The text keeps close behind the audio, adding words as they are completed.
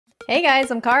Hey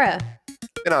guys, I'm Kara.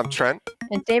 And I'm Trent.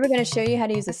 And today we're going to show you how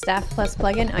to use the Staff Plus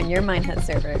plugin on your Minehut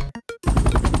server.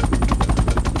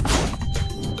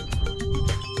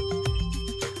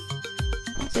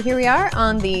 So here we are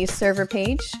on the server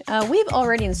page. We've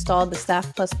already installed the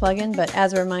Staff Plus plugin, but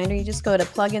as a reminder, you just go to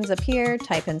plugins up here,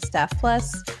 type in Staff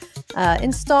Plus,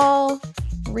 install,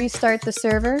 restart the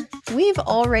server. We've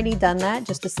already done that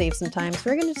just to save some time.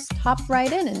 So we're going to just hop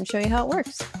right in and show you how it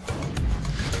works.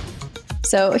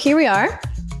 So here we are.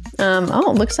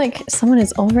 Oh, it looks like someone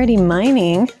is already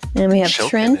mining, and we have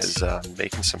Trent is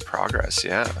making some progress.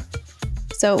 Yeah.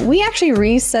 So we actually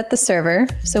reset the server.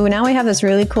 So now we have this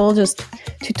really cool just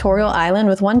tutorial island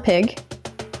with one pig,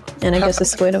 and I guess a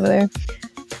squid over there.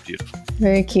 Beautiful.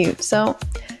 Very cute. So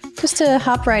just to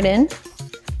hop right in,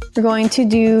 we're going to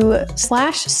do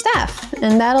 /staff,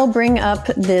 and that'll bring up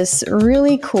this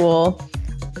really cool,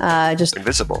 just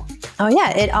invisible. Oh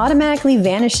yeah, it automatically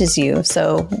vanishes you.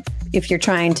 So if you're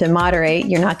trying to moderate,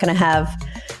 you're not going to have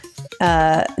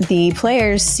the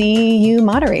players see you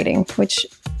moderating, which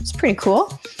is pretty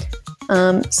cool.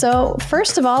 So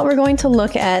first of all, we're going to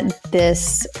look at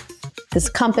this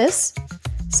compass.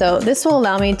 So this will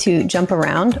allow me to jump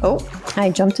around. Oh, I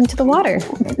jumped into the water.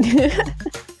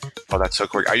 Oh, that's so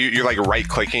quick. You're like right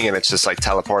clicking and it's just like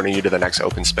teleporting you to the next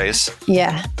open space?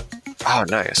 Yeah. Oh,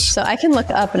 nice. So I can look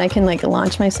up and I can like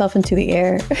launch myself into the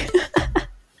air.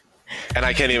 And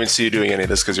I can't even see you doing any of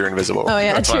this because you're invisible. Oh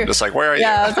yeah, that's true. Why I'm just like, where are you?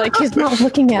 Yeah, I was like, he's not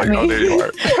looking at like, me. Oh, there you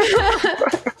are.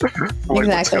 Like, exactly.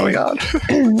 what's going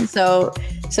on? So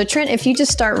Trent, if you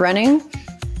just start running,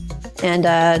 and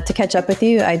to catch up with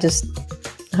you, I just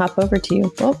hop over to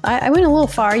you. Well, I went a little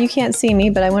far. You can't see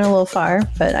me, but I went a little far.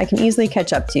 But I can easily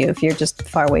catch up to you if you're just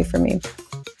far away from me.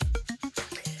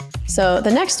 So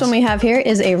the next one we have here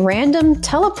is a random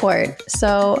teleport.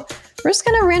 So we're just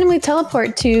going to randomly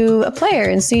teleport to a player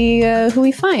and see who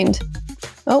we find.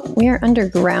 Oh, we are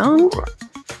underground.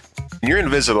 You're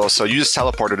invisible, so you just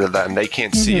teleported to them. They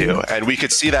can't see you. And we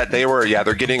could see that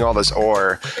they're getting all this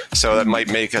ore. So that might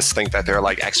make us think that they're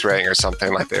like X-raying or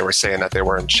something, like they were saying that they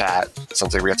were in chat.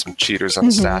 Sounds like we got some cheaters on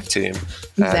the staff team.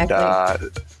 Exactly.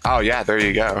 And, oh yeah, there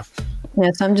you go.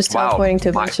 Yeah, so I'm just teleporting to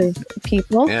a bunch of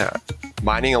people. Yeah.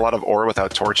 Mining a lot of ore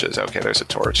without torches. Okay, there's a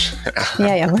torch.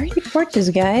 yeah. Where are your torches,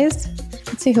 guys?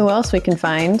 Let's see who else we can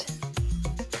find.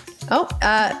 Oh,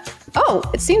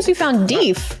 it seems we found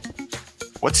Deef.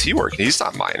 What's he working? He's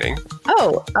not mining.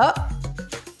 Oh.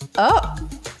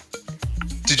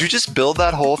 Did you just build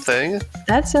that whole thing?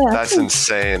 That's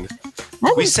insane.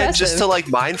 That's we said impressive. just to like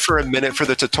mine for a minute for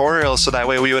the tutorial, so that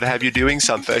way we would have you doing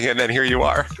something, and then here you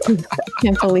are. I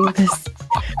can't believe this.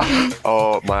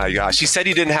 Oh my gosh. He said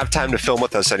he didn't have time to film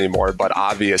with us anymore, but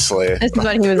obviously. This is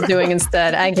what he was doing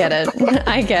instead. I get it.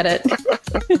 I get it.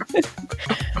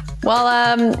 Well,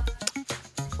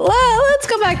 let's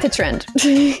go back to Trent.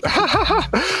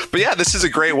 But yeah, this is a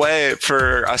great way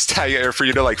for us to, for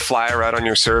you to like fly around on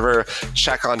your server,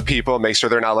 check on people, make sure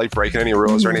they're not like breaking any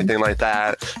rules or anything like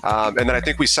that. And then I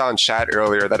think we saw in chat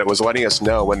earlier that it was letting us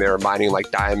know when they were mining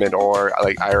like diamond ore,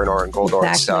 like iron ore and gold ore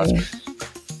and stuff.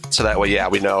 So that way, yeah,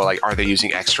 we know, like, are they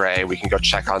using X-ray? We can go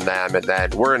check on them. And then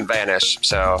we're in Vanish,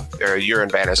 so you're in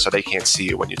Vanish, so they can't see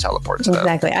you when you teleport to them.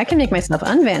 Exactly. I can make myself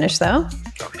unvanish, though.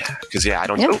 Oh, yeah. Because, I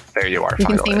don't... Oh, there you are, You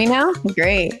finally. can see me now?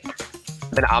 Great.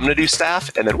 Then I'm going to do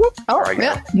staff, and then whoop, there I go.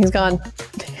 Yeah, he's gone.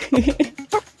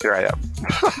 Here I am.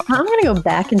 I'm going to go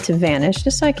back into Vanish,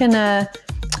 just so I can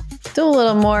do a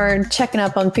little more checking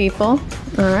up on people.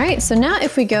 All right, so now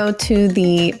if we go to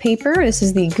the paper, this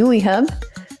is the GUI hub.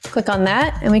 Click on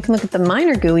that and we can look at the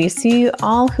miner GUI, see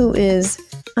all who is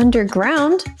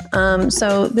underground.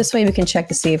 So this way we can check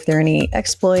to see if there are any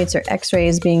exploits or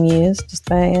x-rays being used just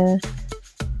by,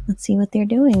 let's see what they're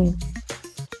doing.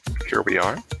 Here we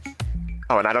are.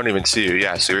 Oh, and I don't even see you.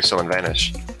 Yeah, so you're still in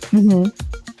Vanish. It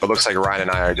looks like Ryan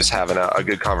and I are just having a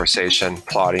good conversation,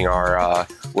 plotting our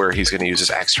where he's going to use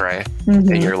his x-ray.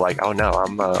 And you're like, oh no,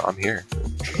 I'm here.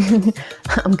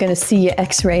 I'm going to see you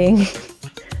x-raying.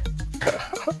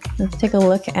 Let's take a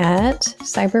look at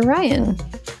Cyber Ryan.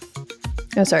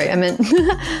 Oh, sorry, I meant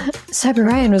Cyber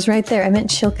Ryan was right there. I meant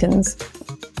Shilkins.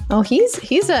 Oh,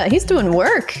 he's doing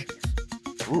work.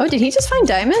 Ooh. Oh, did he just find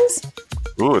diamonds?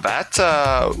 Ooh, that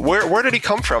where did he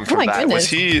come from that? Goodness. Was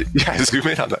he? Yeah, zoom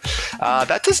in on that.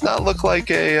 That does not look like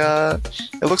a.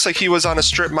 It looks like he was on a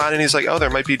strip mine, and he's like, oh,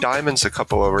 there might be diamonds, a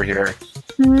couple over here.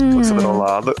 Looks a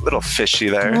little fishy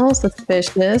there. A little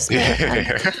suspicious.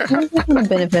 I'm giving the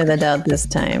benefit of the doubt this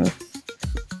time.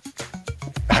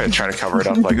 I'm trying to cover it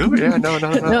up, like, oh yeah, no.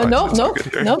 Nope.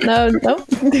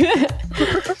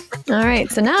 All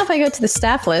right, so now if I go to the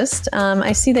staff list,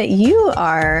 I see that you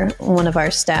are one of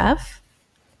our staff.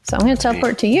 So I'm going to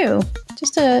teleport to you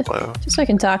just so I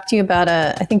can talk to you about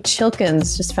I think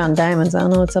Chilkins just found diamonds. I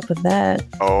don't know what's up with that.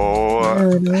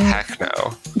 Oh, heck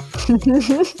no.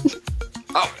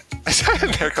 Oh,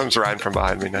 there comes Ryan from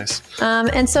behind me. Nice.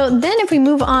 And so then if we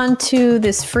move on to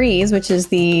this freeze, which is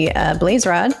the blaze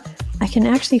rod, I can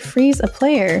actually freeze a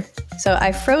player. So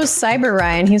I froze Cyber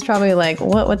Ryan. He's probably like,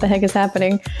 what the heck is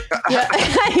happening? Yeah.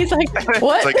 He's like,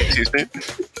 what? Like, excuse me?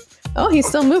 Oh, he's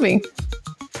still moving.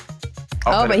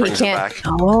 Oh, but he can't.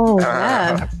 Oh,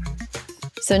 yeah.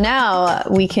 So now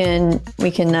we can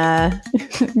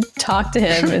talk to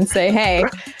him and say, hey,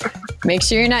 make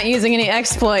sure you're not using any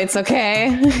exploits,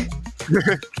 okay?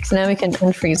 So now we can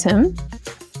unfreeze him.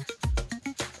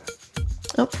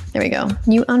 Oh, there we go.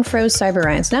 You unfroze Cyber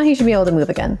Ryan. So now he should be able to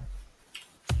move again.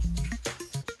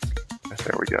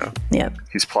 There we go. Yep.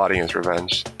 He's plotting his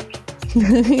revenge.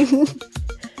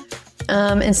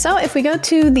 And so if we go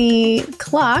to the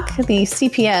clock, the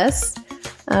CPS,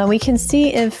 we can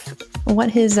see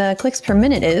what his clicks per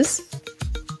minute is.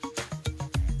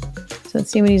 So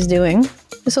let's see what he's doing.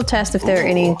 This will test if there are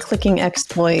any clicking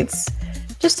exploits,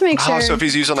 just to make sure. Oh, so if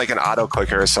he's using like an auto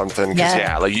clicker or something,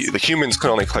 because like the humans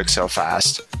can only click so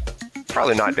fast.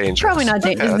 Probably not dangerous. Probably not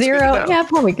dangerous. Okay, 0. Yeah,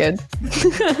 probably good.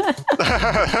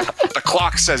 The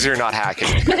clock says you're not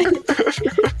hacking.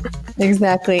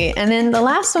 Exactly. And then the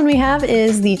last one we have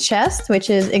is the chest, which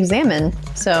is examine.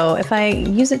 So if I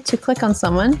use it to click on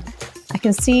someone, I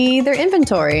can see their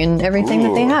inventory and everything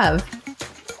that they have.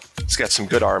 He's got some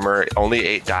good armor, only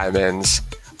 8 diamonds.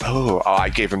 Oh, I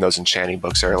gave him those enchanting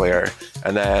books earlier.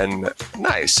 And then,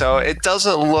 nice. So it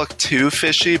doesn't look too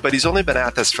fishy, but he's only been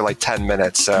at this for like 10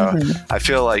 minutes. So I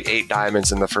feel like 8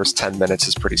 diamonds in the first 10 minutes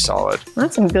is pretty solid. Well,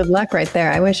 that's some good luck right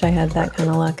there. I wish I had that kind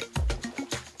of luck.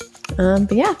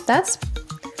 But yeah, I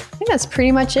think that's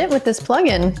pretty much it with this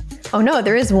plugin. Oh no,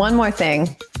 there is one more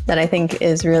thing that I think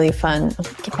is really fun. Oh,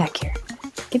 get back here.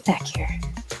 Get back here.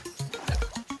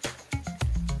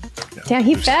 No, damn,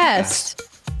 he's fast.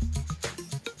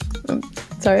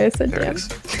 Sorry, I said damn.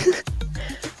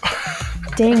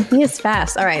 Dang, he is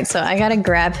fast. All right, so I gotta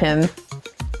grab him.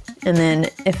 And then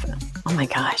oh my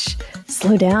gosh,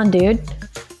 slow down, dude.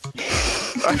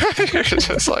 You're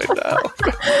just like that.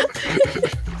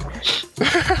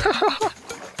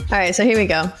 All right, so here we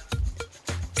go.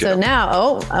 So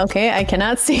now, okay, I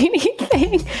cannot see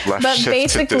anything. But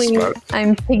basically,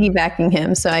 I'm piggybacking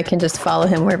him, so I can just follow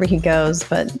him wherever he goes.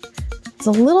 But it's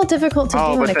a little difficult to do in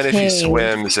a cave. Oh, but then if he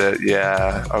swims,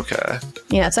 yeah, okay.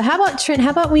 Yeah, so how about, Trent,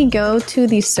 how about we go to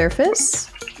the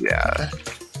surface? Yeah.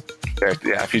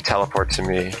 Yeah, if you teleport to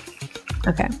me.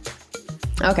 Okay.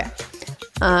 Okay.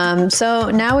 So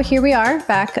now here we are,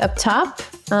 back up top.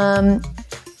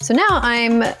 So now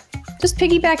I'm just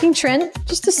piggybacking Trent,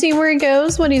 just to see where he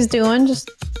goes, what he's doing.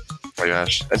 Just. Oh my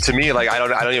gosh! And to me, like I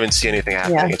don't even see anything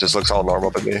happening. Yeah. It just looks all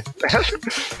normal to me.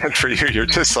 And for you, you're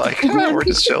just like we're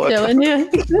just chilling. Yeah.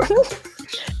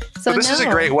 So this is a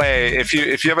great way if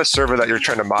you have a server that you're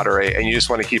trying to moderate and you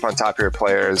just want to keep on top of your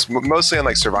players, mostly on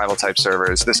like survival type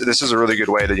servers. This is a really good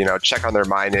way to check on their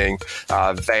mining,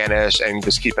 vanish, and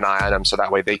just keep an eye on them so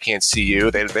that way they can't see you.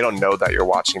 They don't know that you're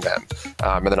watching them,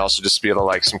 and then also just be able to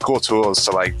like some cool tools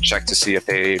to like check to see if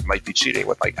they might be cheating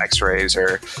with like X-rays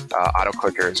or auto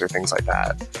clickers or things like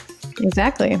that.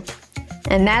 Exactly,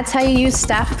 and that's how you use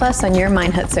Staff Plus on your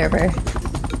Minehut server.